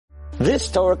This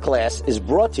Torah class is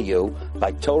brought to you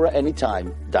by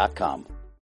TorahAnytime.com.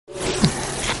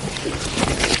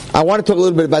 I want to talk a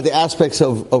little bit about the aspects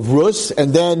of Rus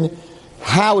and then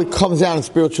how it comes out in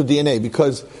spiritual DNA,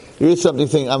 because there is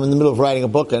something, I'm in the middle of writing a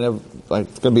book, and it's going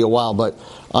to be a while, but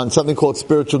on something called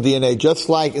spiritual DNA. Just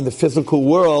like in the physical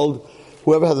world,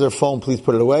 whoever has their phone, please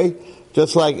put it away.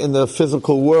 Just like in the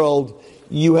physical world,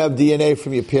 you have DNA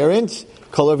from your parents,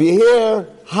 color of your hair,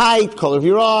 height, color of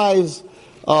your eyes.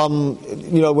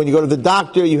 When you go to the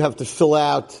doctor, you have to fill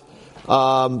out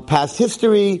past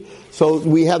history. So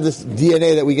we have this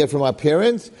DNA that we get from our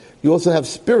parents. You also have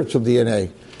spiritual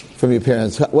DNA from your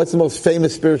parents. What's the most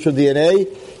famous spiritual DNA?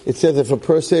 It says if a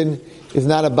person is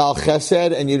not a Baal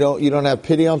Chesed and you don't have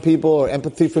pity on people or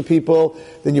empathy for people,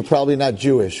 then you're probably not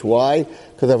Jewish. Why?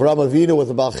 Because Avraham Avinu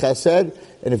was a Baal Chesed,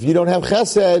 and if you don't have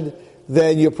Chesed,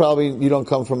 then you don't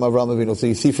come from Avraham Avinu. So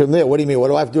you see from there, what do you mean? What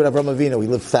do I have to do with Avraham Avinu? He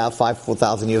lived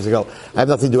 4,000 years ago. I have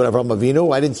nothing to do with Avraham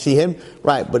Avinu. I didn't see him.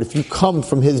 Right. But if you come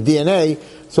from his DNA,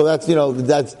 so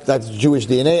that's Jewish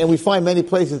DNA. And we find many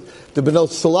places, the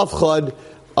Benot Salafchad,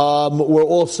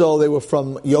 they were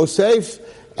from Yosef.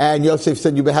 And Yosef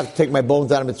said, you have to take my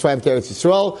bones out of Mitzrayim to Eretz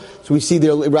Yisrael. So we see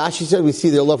there, Rashi said, we see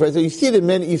their love for Israel. You see it in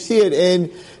many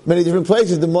different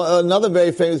places. Another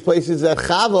very famous place is that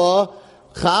Chava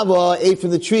ate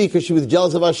from the tree because she was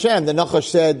jealous of Hashem.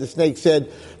 The snake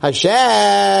said,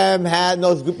 Hashem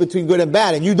knows between good and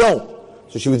bad, and you don't.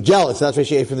 So she was jealous, and that's why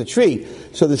she ate from the tree.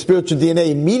 So the spiritual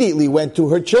DNA immediately went to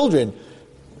her children,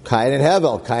 Cain and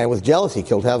Hevel. Cain was jealous, he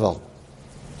killed Hevel.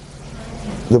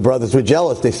 The brothers were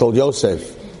jealous, they sold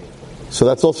Yosef. So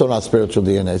that's also not spiritual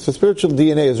DNA. So spiritual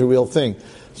DNA is a real thing.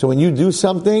 So when you do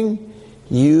something,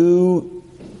 you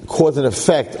cause an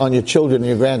effect on your children and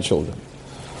your grandchildren.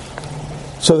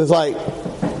 So there's like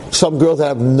some girls that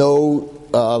have no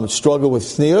struggle with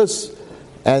sneers,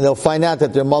 and they'll find out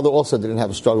that their mother also didn't have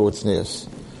a struggle with sneers.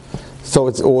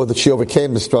 Or that she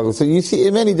overcame the struggle. So you see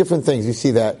in many different things, you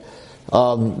see that.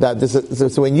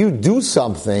 So when you do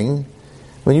something,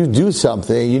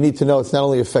 you need to know it's not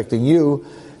only affecting you,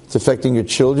 it's affecting your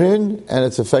children, and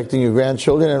it's affecting your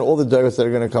grandchildren, and all the daughters that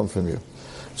are going to come from you.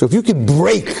 So if you could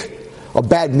break a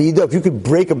bad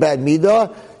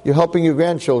midah, you're helping your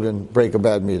grandchildren break a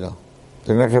bad midah.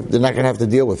 They're not going to have to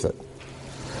deal with it.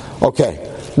 Okay,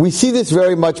 we see this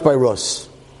very much by Rus.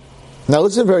 Now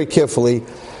listen very carefully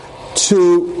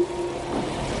to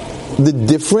the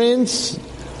difference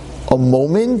a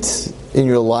moment in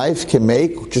your life can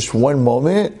make, just one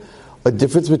moment, a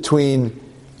difference between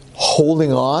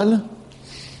holding on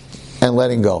and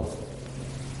letting go.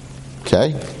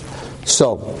 Okay?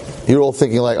 So, you're all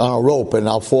thinking like on a rope and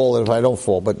I'll fall if I don't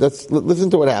fall. But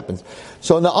listen to what happens.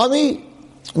 So Naomi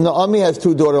has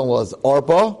two daughter-in-laws,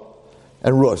 Orpah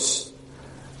and Rus.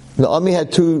 Naomi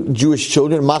had two Jewish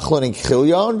children, Machlon and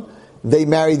Chilion. They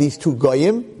married these two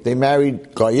Goyim. They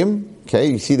married Goyim. Okay,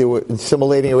 you see they were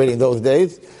assimilating already in those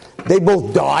days. They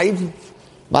both died.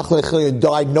 Machlon and Chilion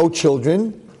died, no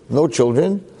children.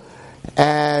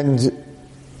 And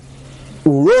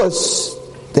Rus,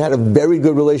 they had a very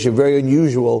good relationship, very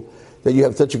unusual that you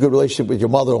have such a good relationship with your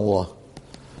mother-in-law,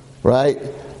 right?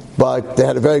 But they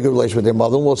had a very good relationship with their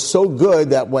mother-in-law, so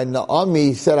good that when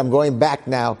Naomi said, I'm going back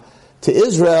now to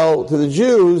Israel, to the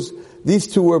Jews, these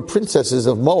two were princesses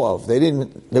of Moab. They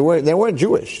weren't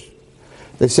Jewish.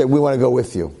 They said, we want to go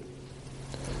with you.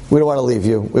 We don't want to leave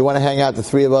you. We want to hang out, the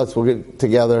three of us, we'll get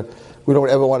together. We don't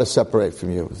ever want to separate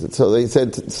from you. So they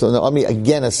said, so Naomi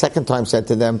again, a second time said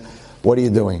to them, what are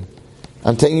you doing?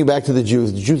 I'm taking you back to the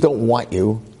Jews. The Jews don't want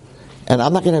you. And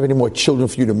I'm not going to have any more children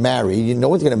for you to marry. No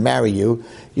one's going to marry you.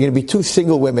 You're going to be two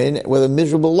single women with a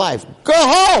miserable life. Go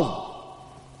home!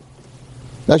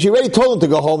 Now she already told them to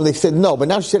go home and they said no, but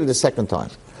now she said it a second time.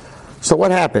 So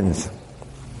what happens?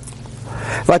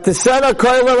 They said,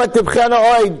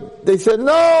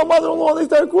 no, mother-in-law, they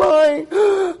started crying.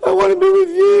 I want to be with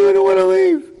you, I don't want to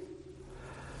leave.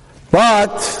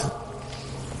 But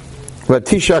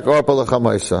Tishak Orpah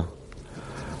l'chamaisa.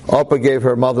 Orpah gave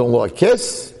her mother-in-law a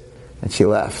kiss, and she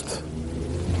left.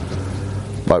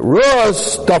 But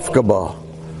Rus dafka.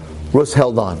 Rus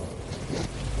held on.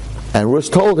 And Rus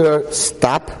told her,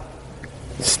 stop.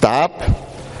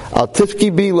 Al tifki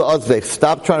bi la'azvech.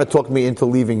 Stop trying to talk me into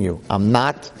leaving you. I'm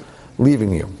not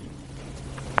leaving you.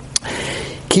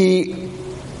 Ki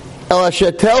el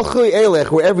asher telchu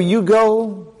elech. Wherever you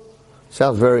go,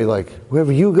 sounds very like,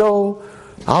 wherever you go,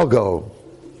 I'll go.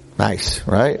 Nice,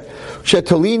 right?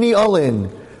 Shetolini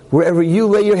olin. Wherever you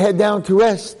lay your head down to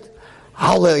rest,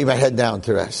 I'll lay my head down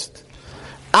to rest.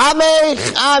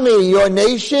 Amech Ami, your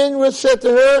nation, Rus said to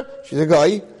her. She's a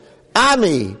guy.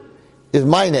 Ami is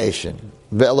my nation.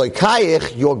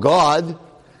 Ve'eloikayich, your God,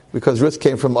 because Ruth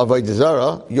came from Avodah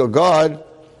Zarah, your God,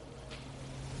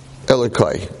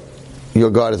 Elokai,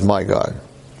 your God is my God.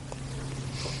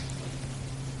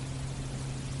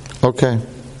 Okay.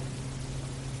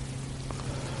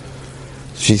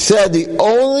 She said the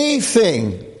only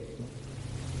thing,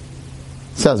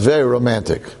 sounds very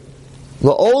romantic,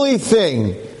 the only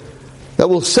thing that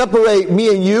will separate me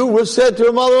and you, Ruth said to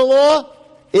her mother-in-law,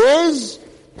 is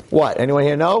what? Anyone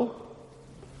here know?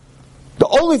 The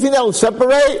only thing that will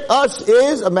separate us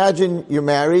is, imagine you're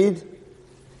married.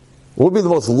 What would be the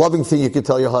most loving thing you could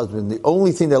tell your husband? The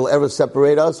only thing that will ever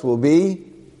separate us will be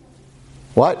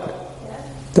what?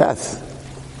 Death.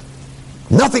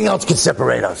 Nothing else can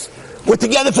separate us. We're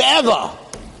together forever.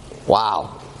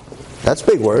 Wow. That's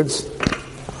big words.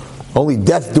 Only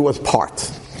death do us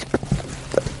part.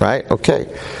 Right?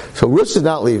 Okay. So Ruth is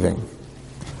not leaving.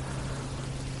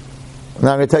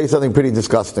 Now I'm going to tell you something pretty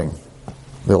disgusting.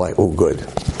 They're like, oh good.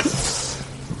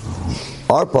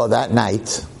 Arpa that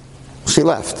night, she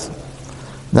left.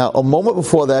 Now a moment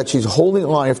before that, she's holding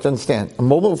on, you have to understand, a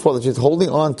moment before that she's holding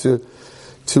on to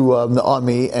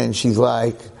Naomi, and she's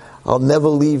like, I'll never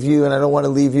leave you, and I don't want to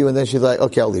leave you, and then she's like,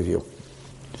 okay, I'll leave you.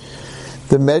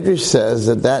 The Medrash says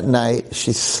that night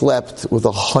she slept with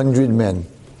 100 men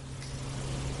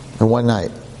in one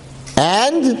night.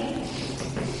 And,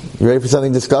 you ready for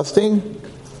something disgusting?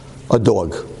 A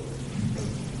dog.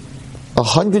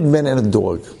 100 men and a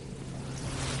dog.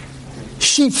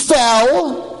 She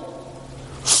fell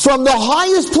from the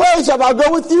highest place of I'll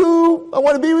go with you, I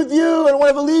want to be with you, I don't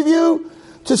want to ever leave you,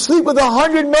 to sleep with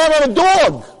 100 men and a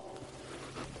dog.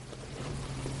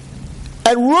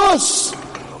 And Ruth,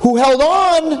 who held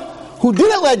on, who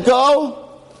didn't let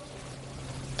go,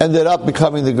 ended up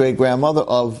becoming the great-grandmother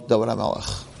of David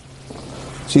HaMelech.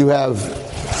 So you have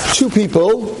two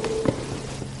people.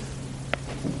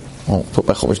 Oh, put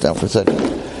my chumash down for a second.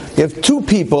 You have two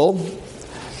people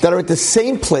that are at the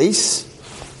same place,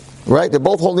 right? They're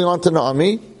both holding on to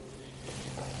Naomi,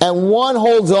 and one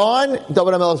holds on,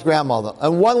 David HaMelech's grandmother,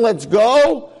 and one lets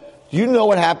go. You know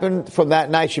what happened from that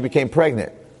night? She became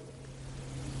pregnant.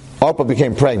 Orpah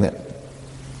became pregnant.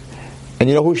 And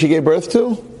you know who she gave birth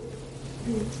to?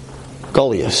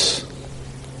 Goliath.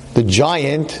 The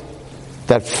giant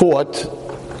that fought,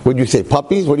 what did you say,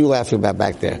 puppies? What are you laughing about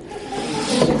back there?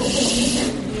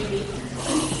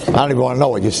 I don't even want to know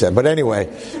what you said, but anyway,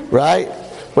 right?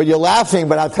 But you're laughing,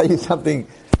 but I'll tell you something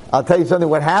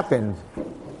what happened.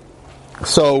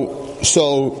 So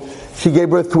she gave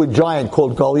birth to a giant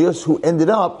called Goliath, who ended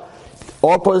up,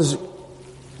 Orpah's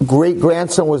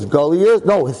great-grandson was Goliath,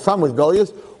 no, his son was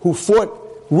Goliath, who fought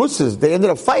Ruth's. They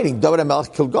ended up fighting. David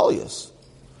HaMelech killed Goliath.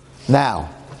 Now,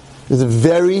 there's a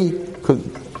very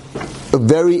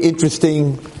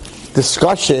interesting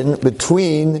discussion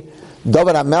between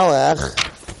David HaMelech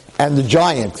and the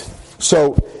giant.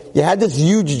 So, you had this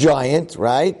huge giant,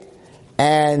 right?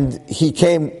 And he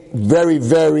came very,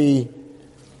 very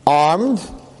armed.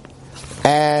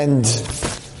 And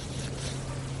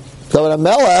David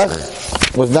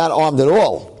HaMelech was not armed at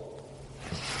all.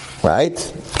 Right?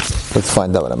 Let's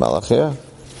find David HaMelech here.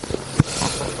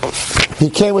 He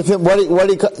came with him, so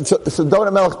David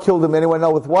HaMelech killed him, anyone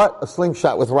know with what? A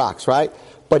slingshot with rocks, right?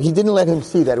 But he didn't let him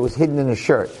see that, it was hidden in his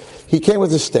shirt. He came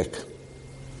with a stick.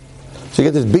 So you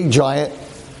get this big giant,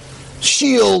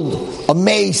 shield, a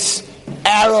mace,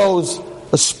 arrows,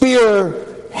 a spear,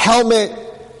 helmet,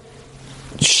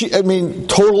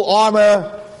 total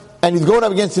armor, and he's going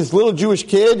up against this little Jewish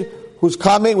kid who's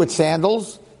coming with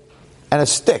sandals and a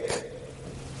stick.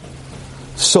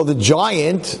 So the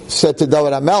giant said to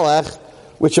David HaMelech,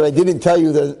 which if I didn't tell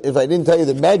you the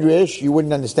Medrash, you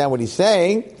wouldn't understand what he's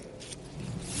saying.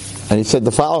 And he said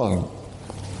the following.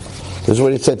 This is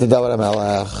what he said to David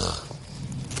HaMelech.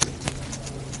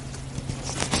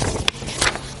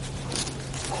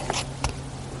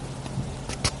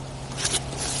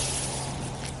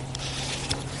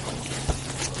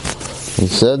 He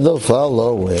said the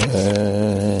following.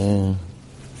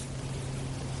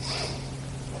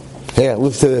 Here,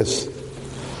 listen to this.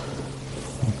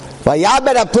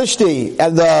 Vayaber HaPlishti,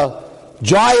 and the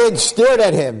giant stared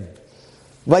at him.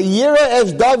 Vayira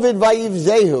es David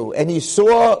vayivzehu, and he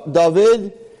saw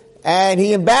David, and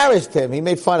he embarrassed him. He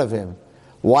made fun of him.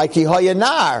 Why ki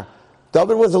hayanar?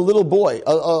 David was a little boy,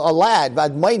 a lad,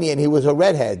 Vadmaini, and he was a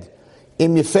redhead.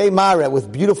 Im Yefei Mara,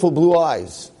 with beautiful blue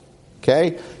eyes.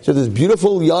 Okay? So this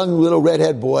beautiful young little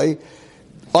redhead boy,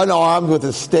 unarmed with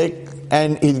a stick,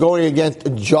 and he's going against a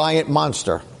giant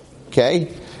monster.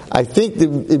 Okay? I think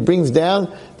it brings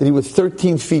down that he was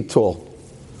 13 feet tall.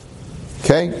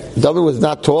 Okay? David was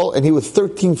not tall, and he was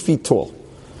 13 feet tall.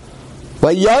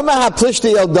 Vayoma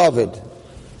haplishti el David.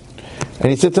 And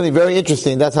he said something very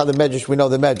interesting. That's how the Medrash, we know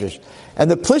the Medrash.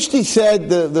 And the Plishti said,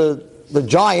 the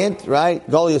giant, right?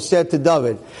 Goliath said to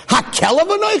David, Hakelav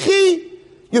anoichi?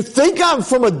 You think I'm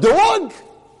from a dog?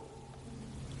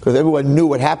 Because everyone knew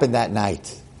what happened that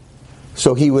night.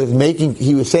 So he was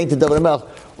saying to David HaMelech,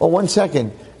 oh, 1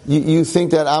 second. You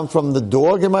think that I'm from the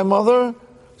dog and my mother?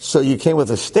 So you came with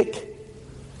a stick?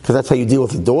 Because that's how you deal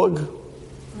with a dog?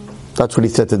 That's what he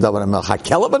said to David HaMelech.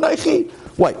 Hakelav anoichi?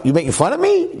 What, you making fun of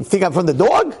me? You think I'm from the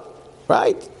dog?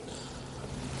 Right?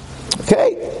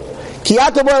 Okay.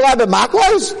 You're coming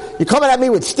at me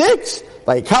with sticks?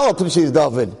 By Kala Plishti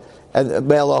David and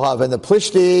Me'elohav and the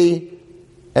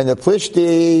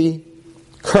Plishti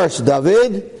cursed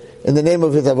David in the name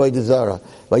of his Avodah Zarah.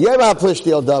 But Yema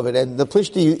Plishti el David, and the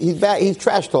Plishti, he's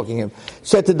trash talking him,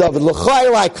 said to David,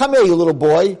 L'chai, come here, you little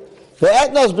boy.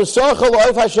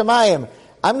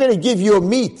 I'm going to give you a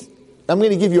meat. I'm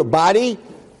going to give you a body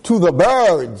to the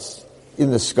birds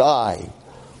in the sky.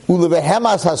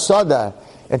 Ulevehemas hasada,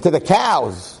 and to the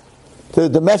cows, to the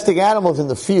domestic animals in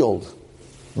the field.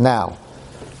 Now,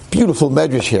 beautiful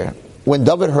medrash here. When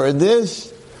David heard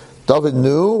this, David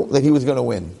knew that he was going to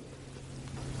win.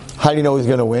 How do you know he's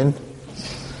going to win?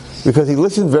 Because he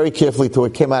listened very carefully to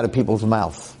what came out of people's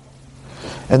mouth.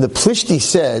 And the Plishti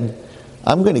said,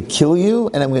 I'm going to kill you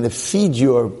and I'm going to feed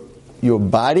your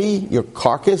body, your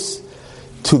carcass,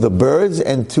 to the birds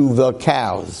and to the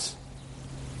cows.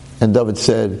 And David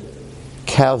said,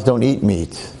 cows don't eat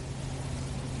meat.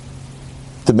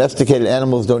 Domesticated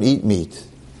animals don't eat meat.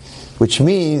 Which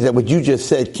means that what you just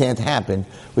said can't happen,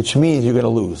 which means you're going to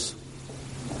lose.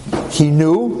 He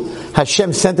knew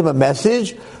Hashem sent him a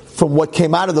message from what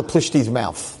came out of the Plishti's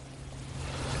mouth.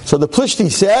 So the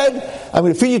Plishti said, I'm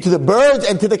going to feed you to the birds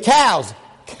and to the cows.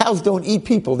 Cows don't eat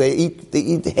people, they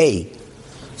eat hay.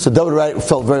 So David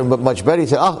felt very much better. He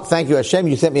said, oh, thank you Hashem,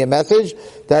 you sent me a message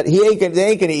that they ain't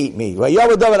going to eat me.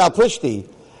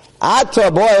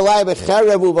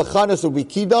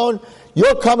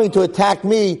 You're coming to attack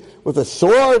me with a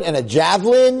sword and a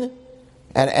javelin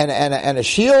and a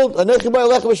shield.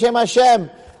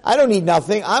 I don't need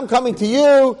nothing. I'm coming to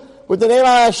you with the name of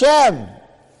Hashem.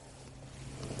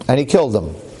 And he killed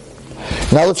them.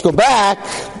 Now let's go back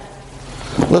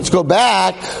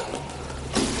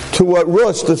to what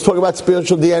Rus, let's talk about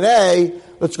spiritual DNA.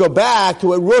 Let's go back to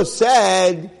what Rus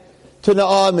said to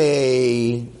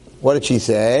Naomi. What did she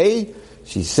say?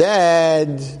 She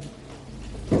said,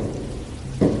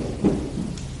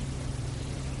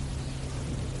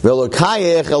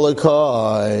 Velokayech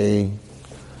Elokai.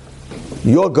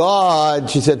 Your God,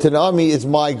 she said to Naomi, is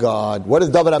my God. What does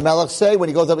David HaMelech say when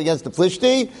he goes up against the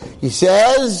Plishti? He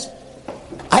says,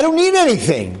 I don't need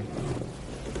anything.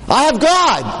 I have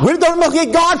God. Where did David HaMelech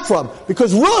get God from?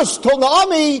 Because Rus told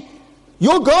Naomi,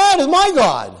 your God is my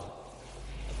God.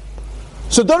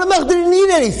 So David HaMelech didn't need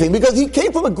anything because he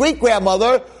came from a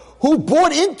great-grandmother who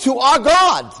bought into our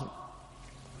God.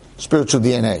 Spiritual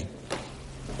DNA.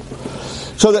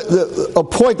 So a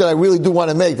point that I really do want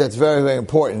to make that's very, very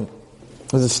important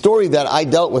is a story that I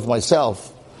dealt with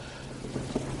myself.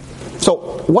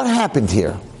 So what happened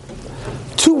here?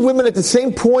 Two women at the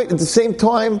same point, at the same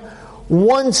time,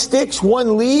 one sticks,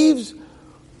 one leaves,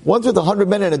 one's with 100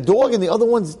 men and a dog, and the other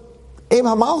one's Eim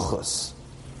HaMalchus.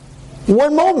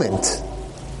 One moment.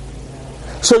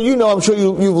 So you know, I'm sure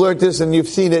you've learned this and you've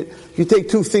seen it. You take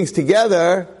two things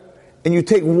together, and you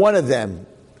take one of them,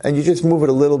 and you just move it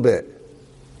a little bit.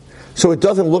 So it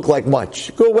doesn't look like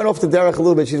much. Girl went off the derech a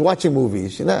little bit. She's watching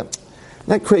movies. She's not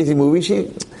crazy movies. She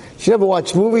never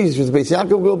watched movies. She was a Beis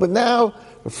Yaakov girl, but now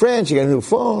her friend, she got a new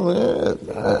phone.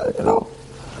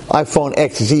 iPhone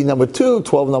XZ number 2,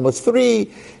 12 number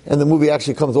 3, and the movie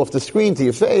actually comes off the screen to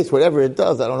your face, whatever it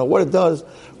does. I don't know what it does,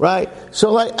 right?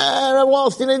 So like,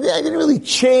 Wallstein, I didn't really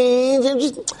change.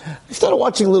 I started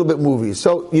watching a little bit movies.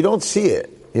 So you don't see it.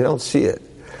 You don't see it.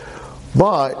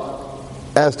 But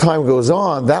as time goes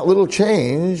on, that little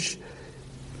change,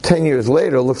 10 years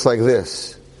later, looks like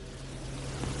this.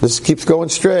 This keeps going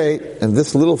straight, and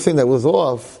this little thing that was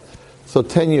off, so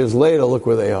 10 years later, look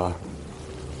where they are.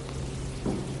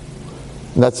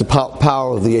 And that's the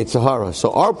power of the Yetzer Hara.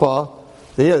 So Arpa,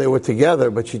 they were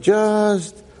together, but she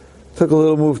just took a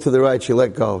little move to the right. She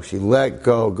let go. She let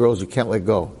go. Girls, you can't let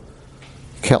go.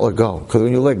 You can't let go. Because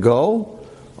when you let go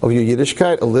of your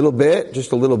Yiddishkeit a little bit,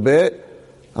 just a little bit,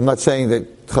 I'm not saying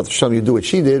that Chas v'Shalom you do what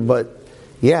she did, but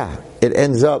yeah, it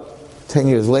ends up 10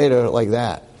 years later like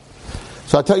that.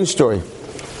 So I'll tell you a story.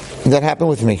 That happened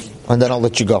with me, and then I'll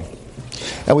let you go.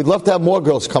 And we'd love to have more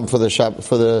girls come for the shop.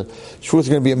 For the shul is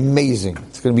going to be amazing.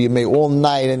 It's going to be amazing all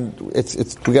night, and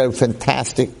we got a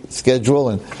fantastic schedule,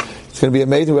 and It's going to be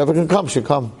amazing. Whoever can come should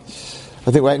come.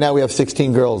 I think right now we have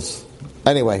 16 girls.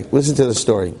 Anyway, listen to the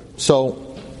story.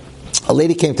 So, a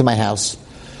lady came to my house,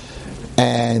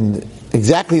 and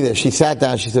exactly this. She sat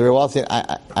down. She said,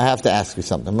 I have to ask you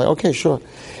something. I'm like, okay, sure.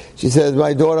 She says,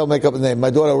 my daughter, I'll make up the name. My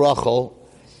daughter, Rachel,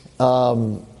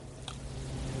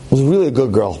 was really a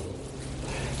good girl.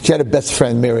 She had a best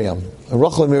friend, Miriam. And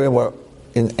Rachel and Miriam were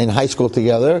in high school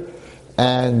together,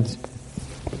 and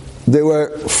they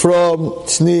were from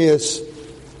Tznius.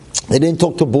 They didn't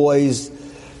talk to boys.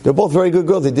 They're both very good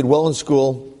girls. They did well in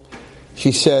school.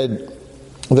 She said,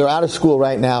 they're out of school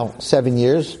right now, 7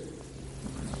 years.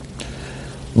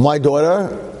 My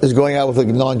daughter is going out with a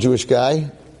non-Jewish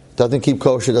guy, doesn't keep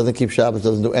kosher, doesn't keep Shabbos,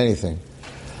 doesn't do anything.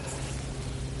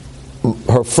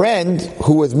 Her friend,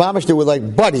 who was mamish, they were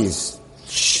like buddies.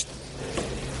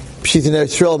 She's in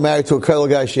Israel, married to a Kollel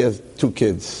guy, she has 2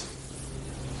 kids.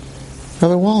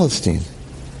 Rabbi Wallenstein,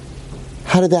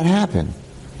 how did that happen?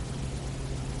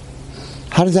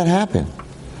 How does that happen?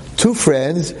 2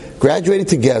 friends graduated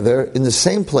together in the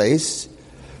same place,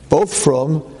 both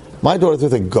from, my daughter's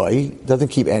with a guy, doesn't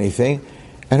keep anything,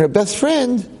 and her best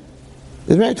friend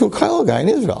is married to a Kollel guy in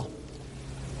Israel.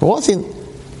 What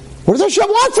does Hashem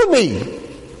want from me?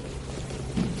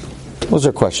 What was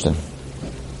her question?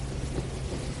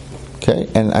 Okay,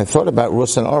 and I thought about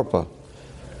Rus and Arpa.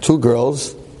 2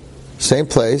 girls, same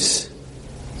place,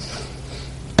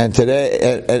 and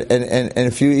today, and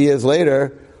a few years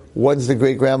later, one's the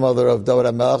great grandmother of David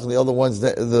HaMelech, and the other one's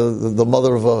the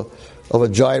mother of a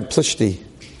giant Plishti.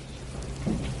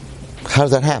 How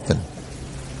does that happen?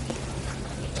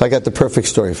 So I got the perfect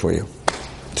story for you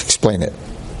to explain it.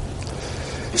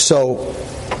 So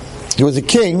there was a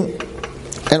king,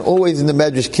 and always in the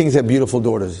Medrash, kings have beautiful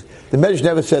daughters. The Medrash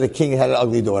never said a king had an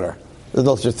ugly daughter. There's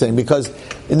no such thing, because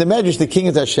in the Medrash, the king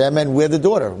is Hashem, and we're the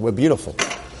daughter. We're beautiful.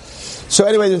 So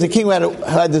anyway, there's a king who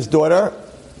had this daughter,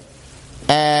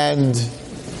 and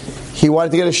he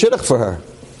wanted to get a shidduch for her.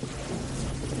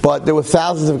 But there were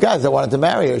thousands of guys that wanted to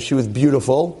marry her. She was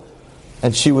beautiful,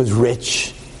 and she was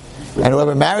rich. And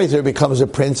whoever marries her becomes a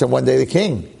prince, and one day the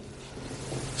king.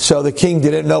 So the king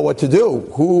didn't know what to do.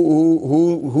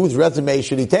 Whose resume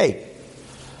should he take?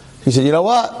 He said, you know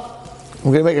what?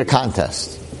 I'm going to make a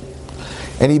contest.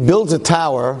 And he builds a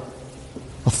tower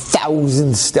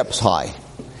 1,000 steps high.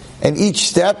 And each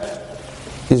step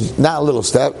is not a little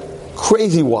step,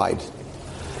 crazy wide.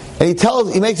 And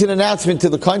he makes an announcement to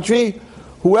the country,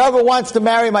 whoever wants to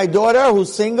marry my daughter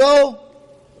who's single,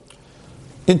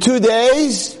 in 2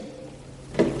 days,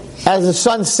 as the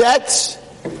sun sets,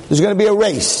 there's going to be a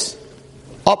race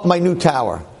up my new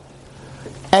tower.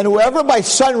 And whoever by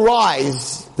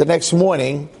sunrise the next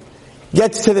morning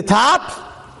gets to the top,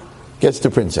 gets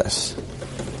the princess.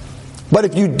 But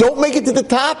if you don't make it to the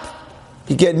top,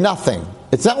 you get nothing.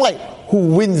 It's not like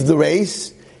who wins the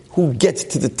race, who gets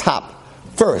to the top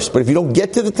first. But if you don't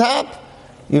get to the top,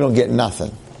 you don't get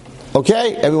nothing.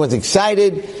 Okay? Everyone's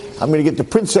excited. I'm going to get the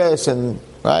princess, and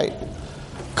right?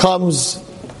 Comes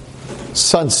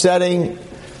sun setting.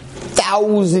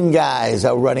 1,000 guys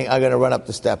are going to run up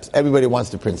the steps. Everybody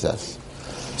wants the princess.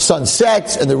 Sun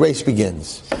sets and the race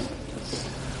begins.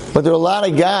 But there are a lot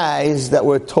of guys that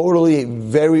were totally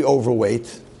very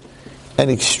overweight and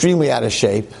extremely out of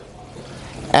shape,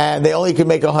 and they only could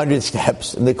make 100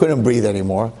 steps, and they couldn't breathe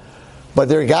anymore. But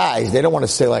they're guys, they don't want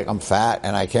to say like, I'm fat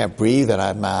and I can't breathe and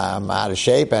I'm out of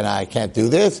shape and I can't do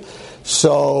this.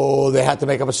 So they had to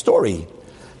make up a story.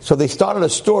 So they started a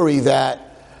story that,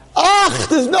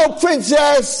 there's no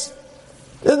princess.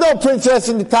 There's no princess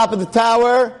in the top of the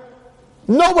tower.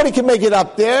 Nobody can make it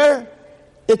up there.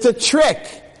 It's a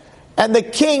trick. And the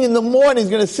king in the morning is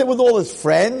going to sit with all his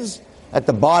friends at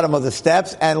the bottom of the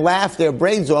steps and laugh their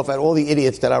brains off at all the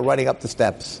idiots that are running up the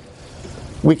steps.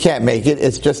 We can't make it.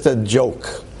 It's just a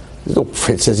joke. There's no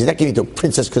princess. He's not getting to a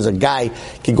princess because a guy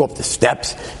can go up the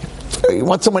steps. You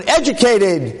want someone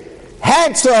educated,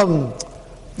 handsome.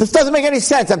 This doesn't make any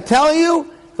sense. I'm telling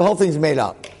you, the whole thing's made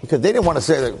up. Because they didn't want to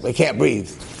say that they can't breathe.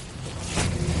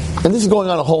 And this is going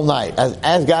on a whole night.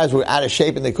 As guys were out of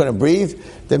shape and they couldn't breathe,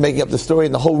 they're making up the story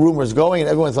and the whole rumor is going and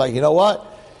everyone's like, you know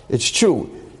what? It's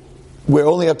true. We're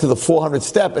only up to the 400th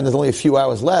step and there's only a few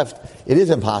hours left. It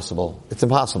is impossible. It's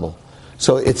impossible.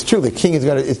 So it's true. The king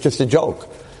it's just a joke.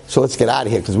 So let's get out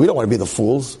of here because we don't want to be the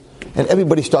fools. And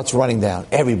everybody starts running down.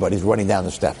 Everybody's running down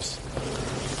the steps.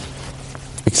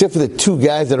 Except for the 2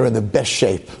 guys that are in the best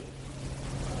shape.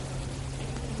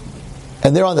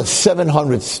 And they're on the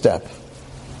 700th step.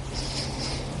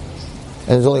 And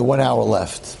there's only 1 hour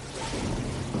left.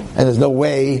 And there's no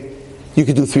way you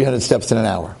could do 300 steps in an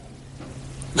hour.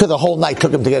 Because the whole night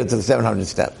took them to get it to the 700th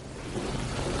step.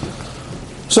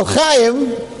 So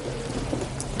Chaim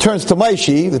turns to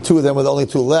Maishi, the two of them were the only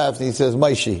two left, and he says,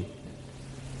 Maishi,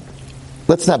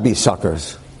 let's not be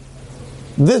suckers.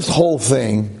 This whole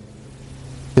thing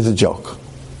is a joke.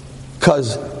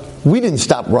 Because we didn't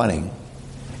stop running.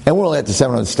 And we're only at the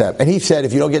 700th step. And he said,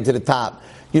 if you don't get to the top,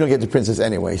 you don't get the princess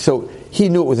anyway. So he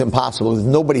knew it was impossible. There's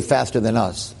nobody faster than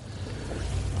us.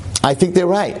 I think they're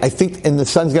right. I think, and the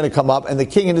sun's going to come up, and the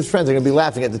king and his friends are going to be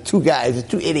laughing at the two guys, the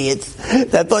two idiots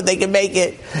that thought they could make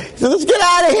it. So let's get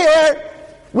out of here.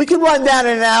 We can run down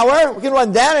in an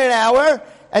hour.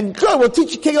 And good, we'll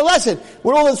teach the king a lesson.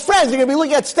 With all his friends, they're going to be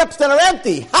looking at steps that are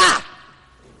empty. Ha!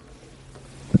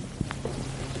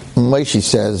 Maishi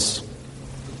says,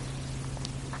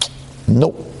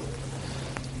 nope,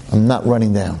 I'm not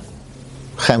running down.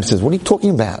 Chaim says, what are you talking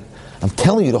about? I'm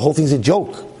telling you, the whole thing's a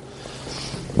joke.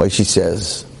 Maishi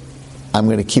says, I'm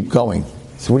going to keep going.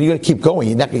 So what are you going to keep going?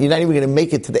 You're not even going to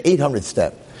make it to the 800th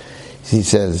step. He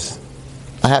says,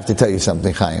 I have to tell you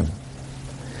something, Chaim.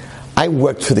 I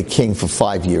worked for the king for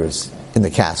 5 years in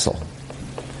the castle.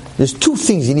 There's two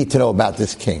things you need to know about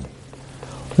this king.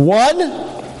 One,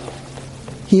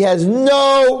 he has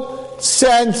no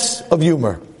sense of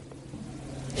humor.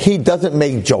 He doesn't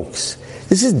make jokes.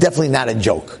 This is definitely not a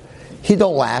joke. He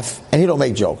don't laugh and he don't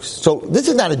make jokes. So this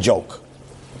is not a joke.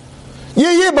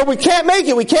 Yeah, but we can't make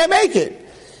it.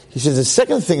 He says the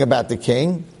second thing about the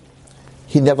king,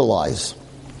 he never lies.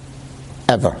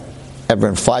 Ever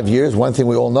in 5 years, one thing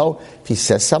we all know, if he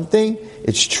says something,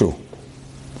 it's true.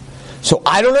 So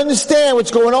I don't understand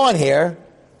what's going on here.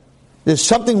 There's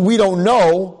something we don't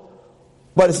know,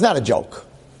 but it's not a joke.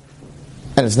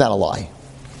 And it's not a lie.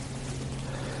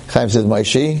 Chaim says,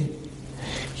 Maishi,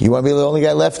 you want to be the only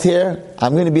guy left here?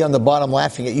 I'm going to be on the bottom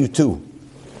laughing at you too.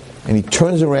 And he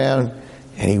turns around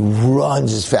and he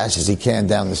runs as fast as he can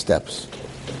down the steps.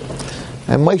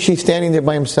 And Maishi's standing there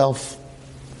by himself.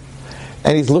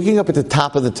 And he's looking up at the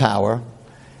top of the tower,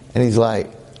 and he's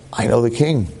like, I know the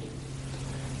king.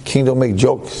 King don't make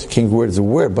jokes. King's word is a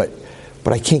word, but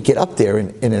I can't get up there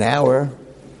in an hour.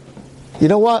 You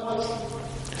know what?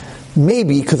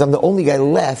 Maybe, because I'm the only guy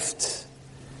left,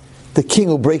 the king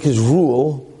will break his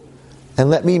rule and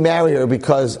let me marry her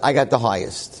because I got the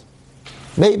highest.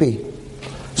 Maybe.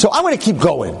 So I'm going to keep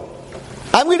going.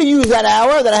 I'm going to use that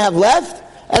hour that I have left,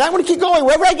 and I'm going to keep going.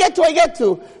 Wherever I get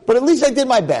to. But at least I did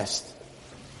my best.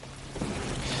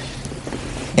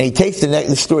 And he takes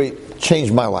this story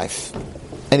changed my life.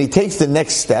 And he takes the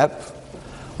next step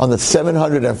on the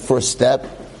 701st step,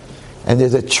 and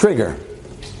there's a trigger.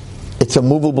 It's a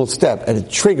movable step, and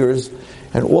it triggers,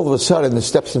 and all of a sudden the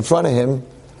steps in front of him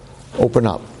open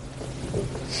up.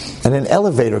 And an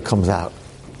elevator comes out.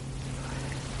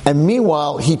 And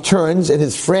meanwhile, he turns, and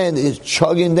his friend is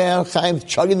chugging down, Chaim's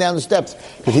chugging down the steps,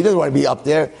 because he doesn't want to be up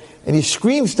there, and he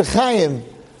screams to Chaim,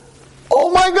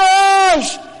 oh my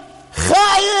gosh!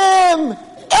 Chaim!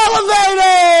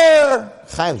 Elevator!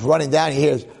 Chaim's running down, he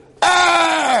hears,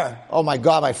 Arr! Oh my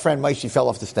God, my friend Maishi fell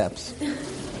off the steps.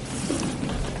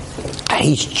 And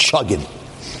he's chugging.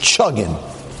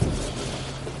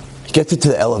 He gets into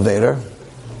the elevator.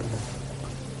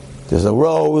 There's a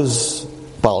rose,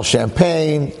 bottle of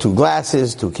champagne, 2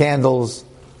 glasses, 2 candles,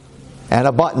 and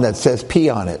a button that says P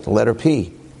on it, the letter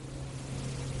P.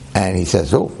 And he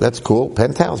says, oh, that's cool.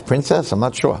 Penthouse, princess, I'm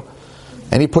not sure.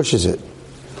 And he pushes it.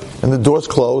 And the doors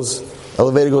close,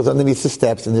 elevator goes underneath the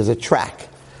steps, and there's a track,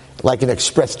 like an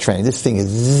express train. This thing is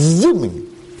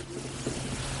zooming.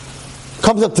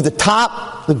 Comes up to the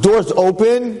top, the doors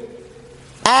open.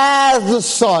 As the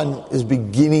sun is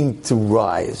beginning to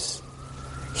rise,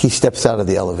 he steps out of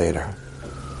the elevator.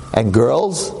 And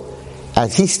girls,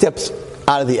 as he steps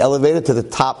out of the elevator to the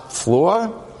top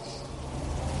floor,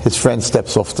 his friend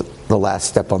steps off the last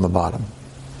step on the bottom.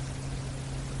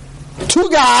 2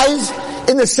 guys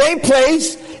in the same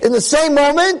place, in the same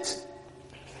moment,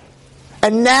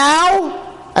 and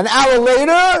now, an hour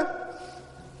later,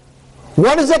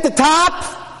 one is at the top,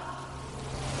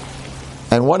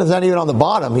 and one is not even on the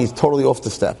bottom. He's totally off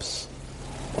the steps.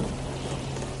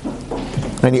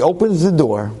 And he opens the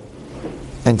door,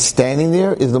 and standing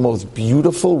there is the most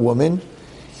beautiful woman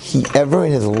he ever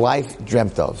in his life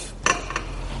dreamt of.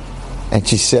 And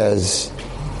she says,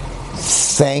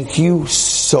 thank you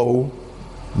so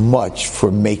much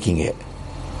for making it.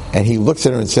 And he looks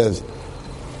at her and says,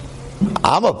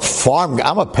 I'm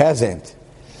a peasant.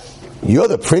 You're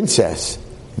the princess.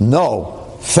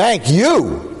 No, thank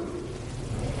you.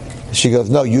 She goes,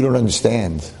 no, you don't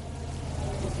understand.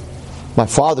 My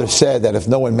father said that if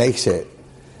no one makes it,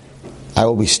 I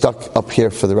will be stuck up here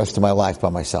for the rest of my life by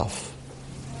myself.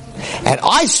 And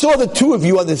I saw the two of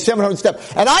you on the 700th step.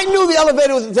 And I knew the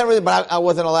elevator was in 700th, but I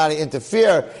wasn't allowed to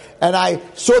interfere. And I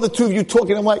saw the two of you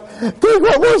talking. I'm like, take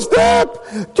one more step.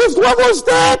 Just one more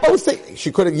step. I was thinking,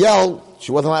 she could have yelled.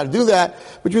 She wasn't allowed to do that.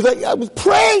 But she was like, I was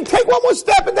praying, take one more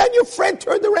step. And then your friend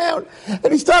turned around.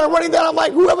 And he started running down. I'm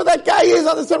like, whoever that guy is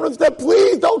on the 700th step,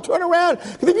 please don't turn around.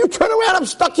 Because if you turn around, I'm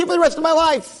stuck here for the rest of my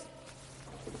life.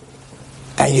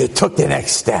 And you took the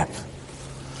next step.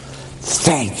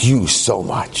 Thank you so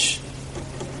much.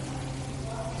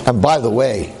 And by the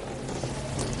way,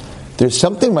 there's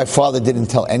something my father didn't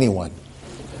tell anyone.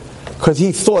 Because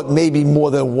he thought maybe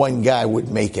more than one guy would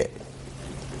make it.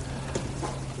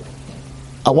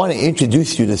 I want to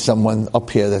introduce you to someone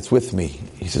up here that's with me.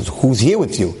 He says, who's here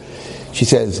with you? She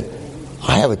says,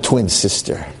 I have a twin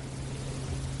sister.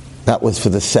 That was for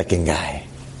the second guy.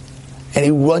 And he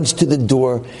runs to the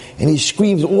door and he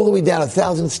screams all the way down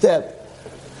 1,000 steps,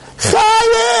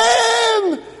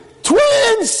 Chaim!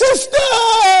 Twin sister!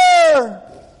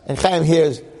 And Chaim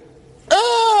hears,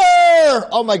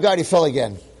 oh my God, he fell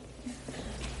again.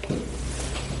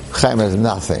 Chaim has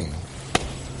nothing.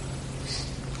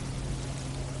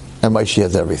 And Moshe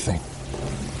has everything.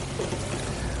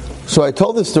 So I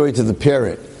told this story to the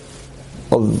parent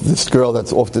of this girl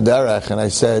that's off the derech, and I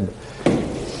said,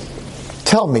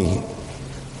 tell me,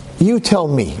 you tell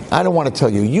me, I don't want to tell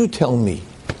you, you tell me,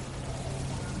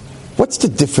 what's the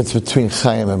difference between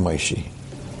Chaim and Moshe?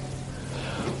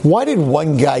 Why did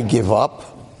one guy give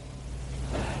up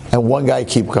and one guy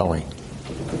keep going?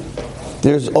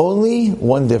 There's only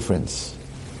one difference,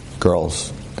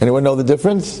 girls. Anyone know the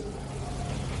difference?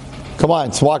 Come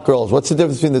on, smart girls. What's the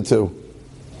difference between the two?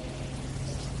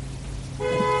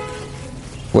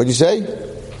 What'd you say?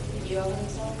 He gave up on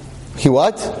himself. He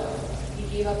what?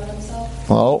 He gave up on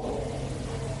himself. Oh.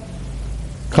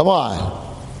 Come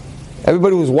on.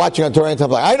 Everybody who's watching on Torah Anytime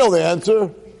is like, I know the answer.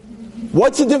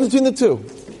 What's the difference between the two?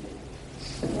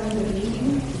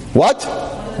 What?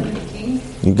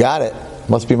 You got it.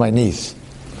 Must be my niece.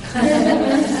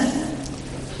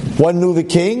 One knew the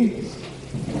king,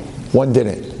 one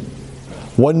didn't.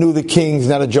 One knew the king's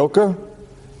not a joker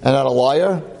and not a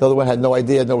liar. The other one had no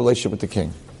idea, had no relationship with the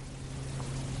king.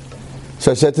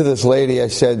 So I said to this lady, I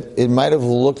said, it might have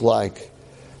looked like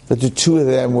that the two of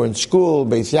them were in school,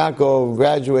 Beis Yaakov,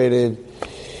 graduated.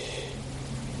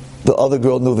 The other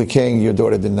girl knew the king, your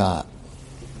daughter did not.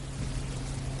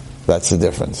 That's the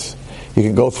difference. You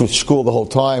can go through school the whole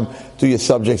time, do your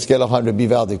subjects, get 100, be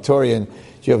valedictorian.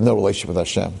 You have no relationship with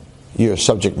Hashem. You're a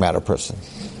subject matter person.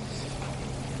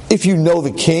 If you know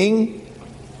the king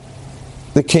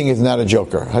is not a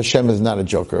joker. Hashem is not a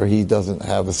joker. He doesn't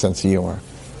have a sense of humor.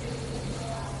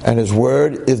 And his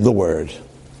word is the word.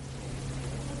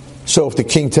 So if the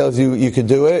king tells you you can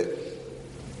do it,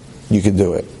 you can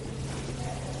do it.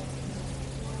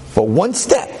 But one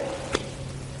step.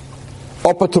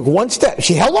 Oprah took one step.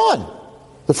 She held on.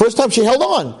 The first time she held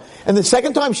on. And the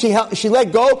second time she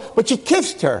let go, but she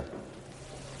kissed her.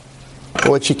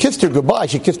 Well, she kissed her goodbye.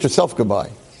 She kissed herself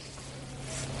goodbye.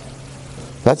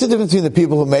 That's the difference between the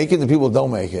people who make it and the people who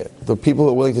don't make it. The people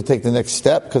who are willing to take the next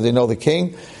step because they know the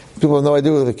king. People have no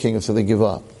idea who the king is, so they give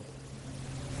up.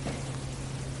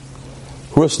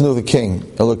 Rus knew the king.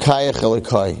 Elokayach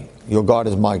Elokai. Your God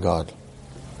is my God.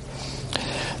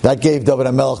 That gave David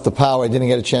HaMelech the power. I didn't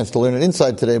get a chance to learn it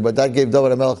inside today, but that gave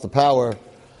David HaMelech the power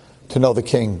to know the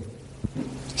king.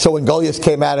 So when Goliath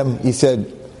came at him, he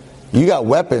said, you got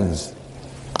weapons.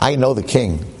 I know the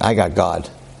king. I got God.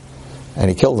 And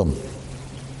he killed him.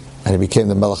 And he became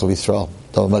the Melech of Yisrael.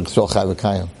 David HaMelech Yisrael Chai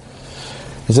V'Kayim.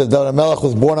 He said David HaMelech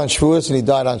was born on Shavuos and he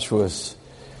died on Shavuos.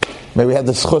 May we have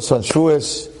the schus on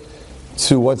Shavuos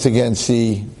to once again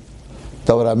see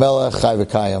David HaMelech Chai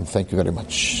V'Kayim. Thank you very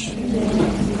much.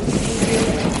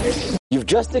 You've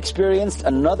just experienced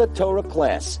another Torah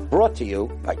class brought to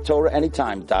you by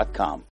TorahAnytime.com.